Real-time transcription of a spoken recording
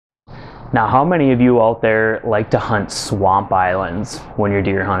Now, how many of you out there like to hunt swamp islands when you're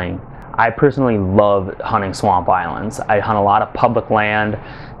deer hunting? I personally love hunting swamp islands. I hunt a lot of public land,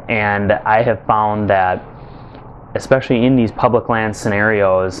 and I have found that, especially in these public land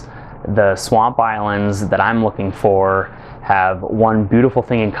scenarios, the swamp islands that I'm looking for have one beautiful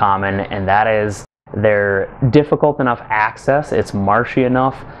thing in common, and that is they're difficult enough access, it's marshy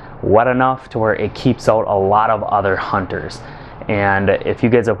enough, wet enough to where it keeps out a lot of other hunters. And if you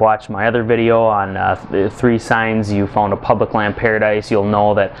guys have watched my other video on 3 signs you found a public land paradise, you'll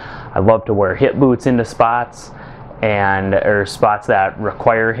know that I love to wear hip boots into spots, or spots that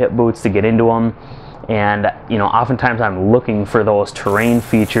require hip boots to get into them. And you know, oftentimes I'm looking for those terrain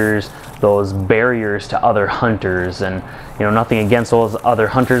features, those barriers to other hunters. And you know, nothing against those other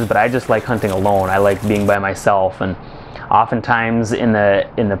hunters, but I just like hunting alone. I like being by myself. And oftentimes in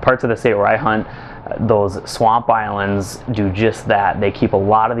the parts of the state where I hunt, those swamp islands do just that. They keep a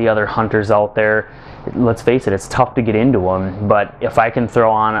lot of the other hunters out there. Let's face it, it's tough to get into them, but if I can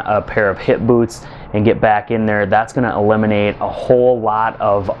throw on a pair of hip boots and get back in there, that's going to eliminate a whole lot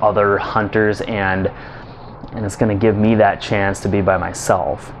of other hunters, and it's going to give me that chance to be by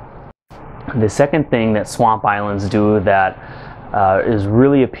myself. The second thing that swamp islands do that is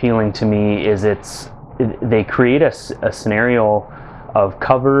really appealing to me is they create a scenario of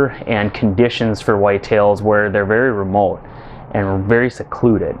cover and conditions for whitetails where they're very remote and very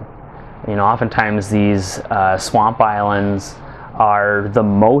secluded. You know, oftentimes these swamp islands are the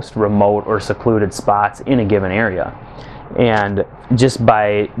most remote or secluded spots in a given area. And just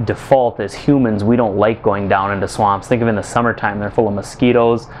by default, as humans, we don't like going down into swamps. Think of in the summertime, they're full of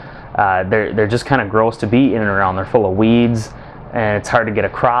mosquitoes. They're just kind of gross to be in and around. They're full of weeds, and it's hard to get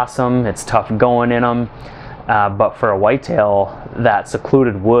across them. It's tough going in them. But for a whitetail, that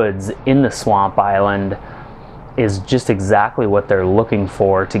secluded woods in the swamp island is just exactly what they're looking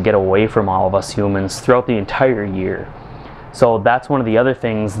for to get away from all of us humans throughout the entire year. So that's one of the other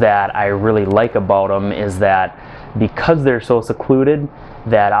things that I really like about them, is that because they're so secluded,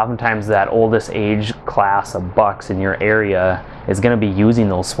 that oftentimes that oldest age class of bucks in your area is going to be using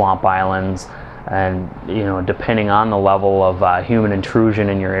those swamp islands. And you know, depending on the level of human intrusion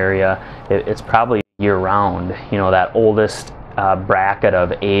in your area, it's probably year round. You know, that oldest bracket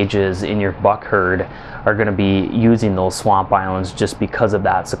of ages in your buck herd are going to be using those swamp islands just because of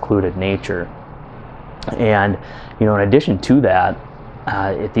that secluded nature. And you know, in addition to that,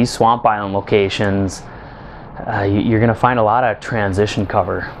 at these swamp island locations, you're going to find a lot of transition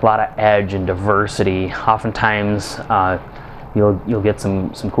cover, a lot of edge and diversity. Oftentimes you'll get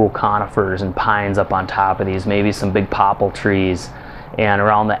some cool conifers and pines up on top of these, maybe some big popple trees, and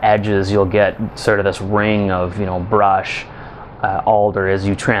around the edges you'll get sort of this ring of, you know, brush, alder. As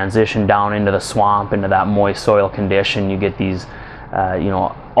you transition down into the swamp, into that moist soil condition, you get these you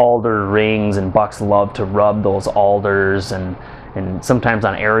know, alder rings, and bucks love to rub those alders. And sometimes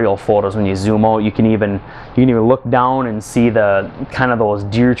on aerial photos, when you zoom out, you can even look down and see the kind of those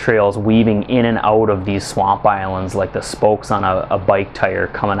deer trails weaving in and out of these swamp islands, like the spokes on a bike tire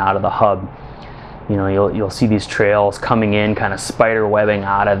coming out of the hub. You know, you'll see these trails coming in, kind of spider webbing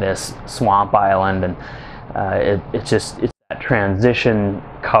out of this swamp island, and it's that transition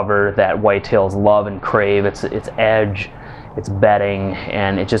cover that whitetails love and crave. It's edge, it's bedding,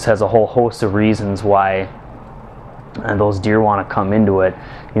 and it just has a whole host of reasons why those deer want to come into it.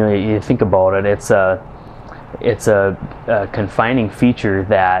 You know, you think about it, it's a confining feature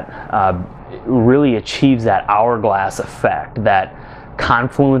that really achieves that hourglass effect, that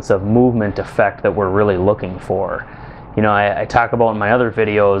confluence of movement effect that we're really looking for. You know, I talk about in my other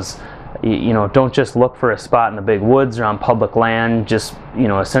videos, you know, don't just look for a spot in the big woods or on public land, just, you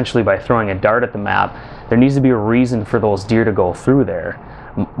know, essentially by throwing a dart at the map. There needs to be a reason for those deer to go through there.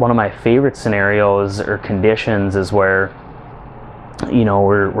 One of my favorite scenarios or conditions is where, you know,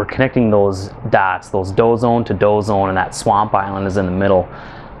 we're connecting those dots, those doe zone to doe zone, and that swamp island is in the middle.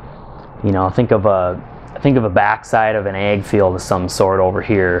 You know, think of a backside of an ag field of some sort over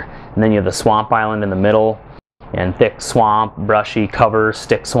here, and then you have the swamp island in the middle, and thick swamp, brushy cover,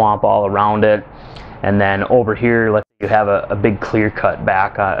 stick swamp all around it. And then over here, let's say you have a big clear cut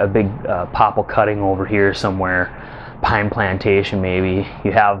back, a big popple cutting over here somewhere, pine plantation maybe.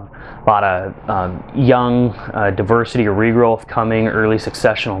 You have a lot of young diversity or regrowth coming, early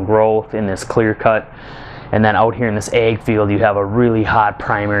successional growth in this clear cut. And then out here in this ag field, you have a really hot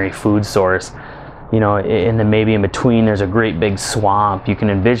primary food source. You know, and then maybe in between there's a great big swamp. You can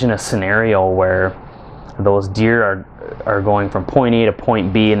envision a scenario where those deer are going from point A to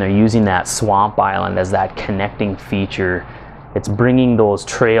point B, and they're using that swamp island as that connecting feature. It's bringing those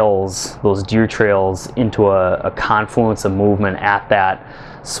trails, those deer trails, into a confluence of movement at that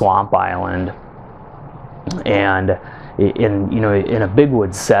swamp island. And in a big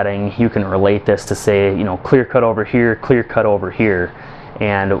woods setting, you can relate this to, say, clear cut over here, clear cut over here,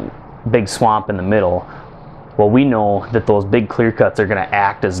 and big swamp in the middle. Well, we know that those big clear cuts are going to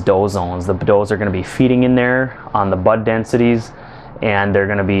act as doe zones. The does are going to be feeding in there on the bud densities, and they're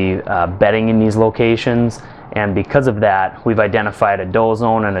going to be bedding in these locations. And because of that, we've identified a doe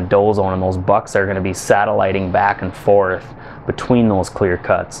zone and a doe zone, and those bucks are going to be satelliting back and forth between those clear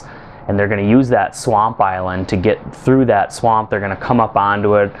cuts. And they're going to use that swamp island to get through that swamp. They're going to come up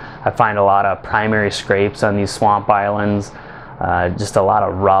onto it. I find a lot of primary scrapes on these swamp islands, just a lot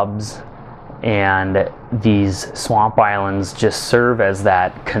of rubs. And these swamp islands just serve as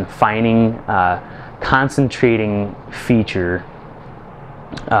that confining, concentrating feature.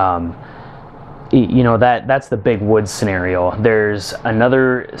 That's the big woods scenario. There's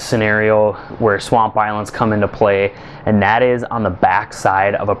another scenario where swamp islands come into play, and that is on the back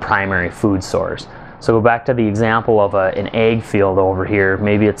side of a primary food source. So go back to the example of an ag field over here.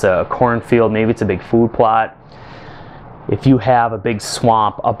 Maybe it's a cornfield, maybe it's a big food plot. If you have a big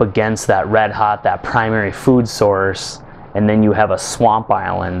swamp up against that red hot, that primary food source, and then you have a swamp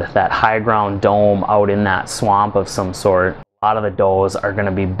island, that high ground dome out in that swamp of some sort, a lot of the does are going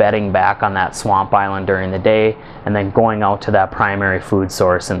to be bedding back on that swamp island during the day and then going out to that primary food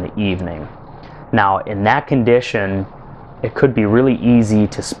source in the evening. Now, in that condition, it could be really easy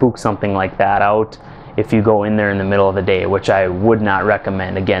to spook something like that out if you go in there in the middle of the day, which I would not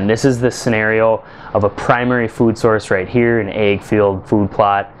recommend. Again, this is the scenario of a primary food source right here, an ag field, food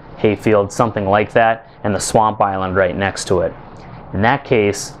plot, hay field, something like that, and the swamp island right next to it. In that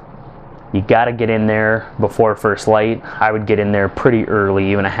case, you got to get in there before first light. I would get in there pretty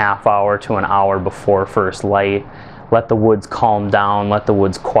early, even a half hour to an hour before first light. Let the woods calm down, let the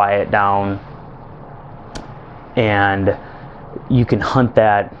woods quiet down, and you can hunt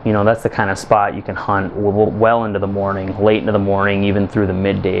that. That's the kind of spot you can hunt well into the morning, late into the morning, even through the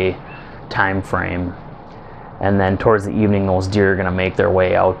midday time frame. And then towards the evening, those deer are going to make their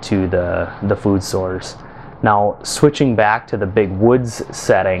way out to the food source. Now, switching back to the big woods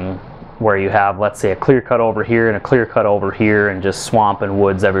setting, where you have, let's say, a clear cut over here and a clear cut over here and just swamp and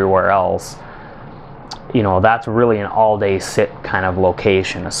woods everywhere else, that's really an all-day sit kind of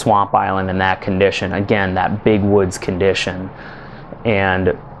location, a swamp island in that condition. Again, that big woods condition.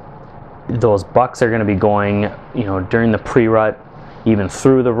 And those bucks are going to be going, during the pre-rut, even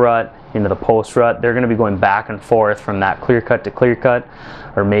through the rut, into the post-rut. They're going to be going back and forth from that clear cut to clear cut,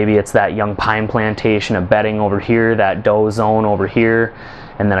 or maybe it's that young pine plantation, a bedding over here, that doe zone over here,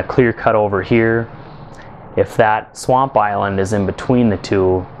 and then a clear cut over here. If that swamp island is in between the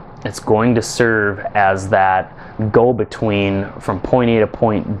two, it's going to serve as that go-between from point A to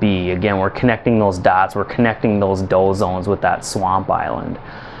point B. Again, we're connecting those dots, we're connecting those doe zones with that swamp island.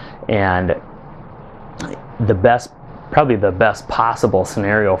 And probably the best possible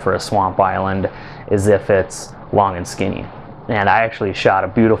scenario for a swamp island is if it's long and skinny. And I actually shot a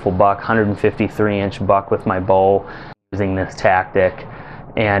beautiful buck, 153-inch buck with my bow using this tactic.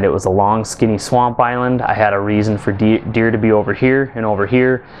 And it was a long, skinny swamp island. I had a reason for deer to be over here and over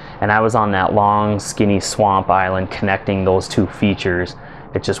here, and I was on that long, skinny swamp island connecting those two features.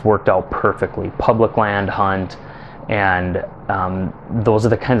 It just worked out perfectly. Public land hunt, and those are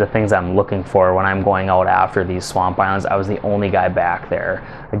the kinds of things I'm looking for when I'm going out after these swamp islands. I was the only guy back there.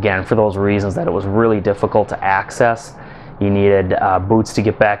 Again, for those reasons that it was really difficult to access. You needed boots to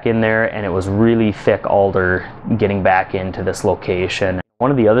get back in there, and it was really thick alder getting back into this location. One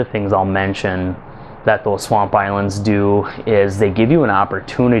of the other things I'll mention that those swamp islands do is they give you an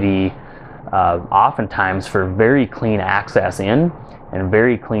opportunity oftentimes for very clean access in and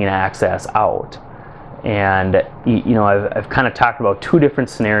very clean access out. And I've kind of talked about two different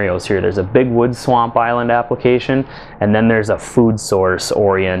scenarios here. There's a big woods swamp island application, and then there's a food source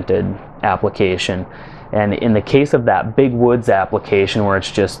oriented application. And in the case of that big woods application, where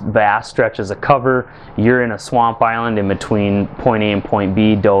it's just vast stretches of cover, you're in a swamp island in between point A and point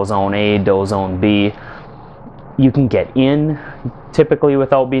B, doe zone A, doe zone B. You can get in typically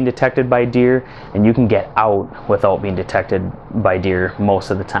without being detected by deer, and you can get out without being detected by deer most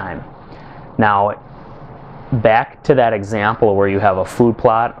of the time. Now, back to that example where you have a food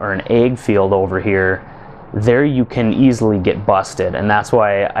plot or an ag field over here, there you can easily get busted, and that's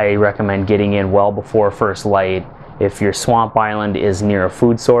why I recommend getting in well before first light. If your swamp island is near a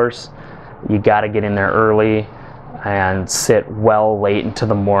food source, you got to get in there early and sit well late into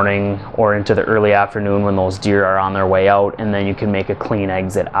the morning or into the early afternoon when those deer are on their way out, and then you can make a clean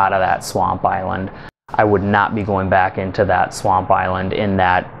exit out of that swamp island. I would not be going back into that swamp island in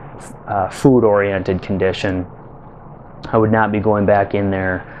that food oriented condition. I would not be going back in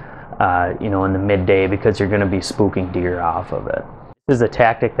there you know, in the midday, because you're going to be spooking deer off of it. This is a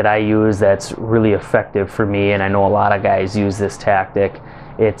tactic that I use that's really effective for me, and I know a lot of guys use this tactic.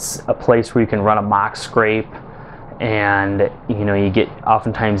 It's a place where you can run a mock scrape, and you know,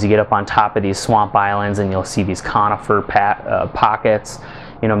 oftentimes you get up on top of these swamp islands and you'll see these conifer pockets,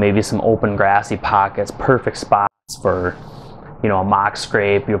 you know, maybe some open grassy pockets, perfect spots for, you know, a mock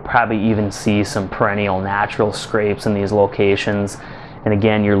scrape. You'll probably even see some perennial natural scrapes in these locations. And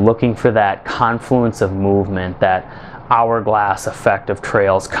again, you're looking for that confluence of movement, that hourglass effect of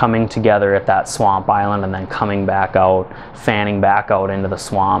trails coming together at that swamp island and then coming back out, fanning back out into the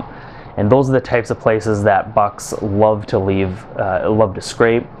swamp. And those are the types of places that bucks love to leave, love to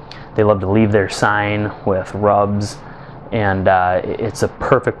scrape. They love to leave their sign with rubs, and it's a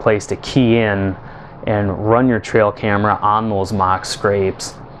perfect place to key in and run your trail camera on those mock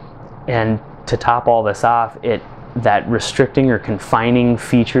scrapes. And to top all this off, that restricting or confining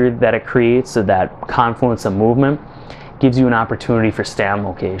feature that it creates, so that confluence of movement, gives you an opportunity for stand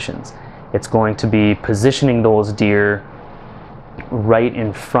locations. It's going to be positioning those deer right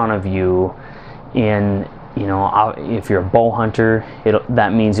in front of you. In, you know, if you're a bow hunter,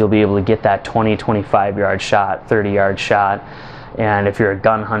 that means you'll be able to get that 20-25 yard shot, 30-yard shot. And if you're a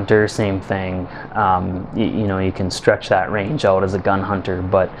gun hunter, same thing. You know, you can stretch that range out as a gun hunter,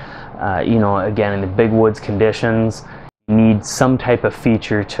 but you know, again, in the big woods conditions, you need some type of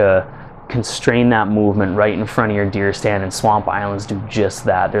feature to constrain that movement right in front of your deer stand, and swamp islands do just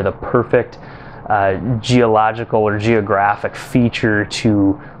that. They're the perfect geological or geographic feature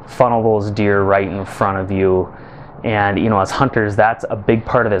to funnel those deer right in front of you. And you know, as hunters, that's a big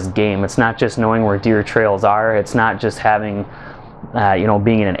part of this game. It's not just knowing where deer trails are. It's not just having you know,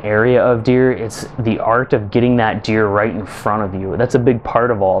 being in an area of deer. It's the art of getting that deer right in front of you. That's a big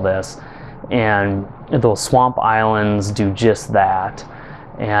part of all this, and those swamp islands do just that.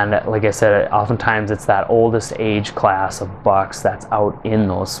 And like I said, oftentimes it's that oldest age class of bucks that's out in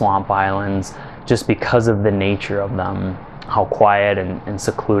those swamp islands, just because of the nature of them, how quiet and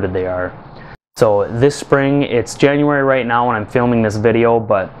secluded they are. So this spring, it's January right now when I'm filming this video,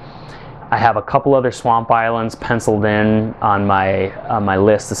 but I have a couple other swamp islands penciled in on my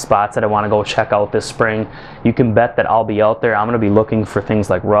list of spots that I want to go check out this spring. You can bet that I'll be out there. I'm going to be looking for things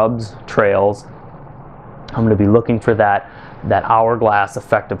like rubs, trails. I'm going to be looking for that hourglass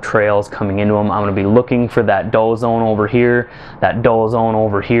effect of trails coming into them. I'm going to be looking for that doe zone over here, that doe zone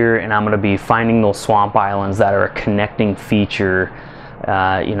over here, and I'm going to be finding those swamp islands that are a connecting feature,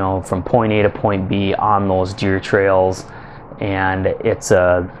 you know, from point A to point B on those deer trails. And it's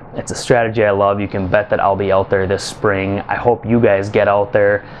a strategy I love. You can bet that I'll be out there this spring. I hope you guys get out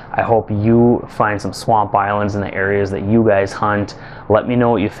there. I hope you find some swamp islands in the areas that you guys hunt. Let me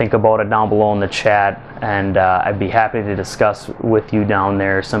know what you think about it down below in the chat, and I'd be happy to discuss with you down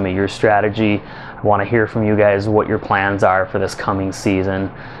there some of your strategy. I want to hear from you guys what your plans are for this coming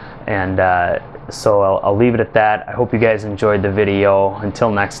season. And so I'll leave it at that. I hope you guys enjoyed the video. Until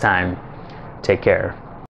next time, take care.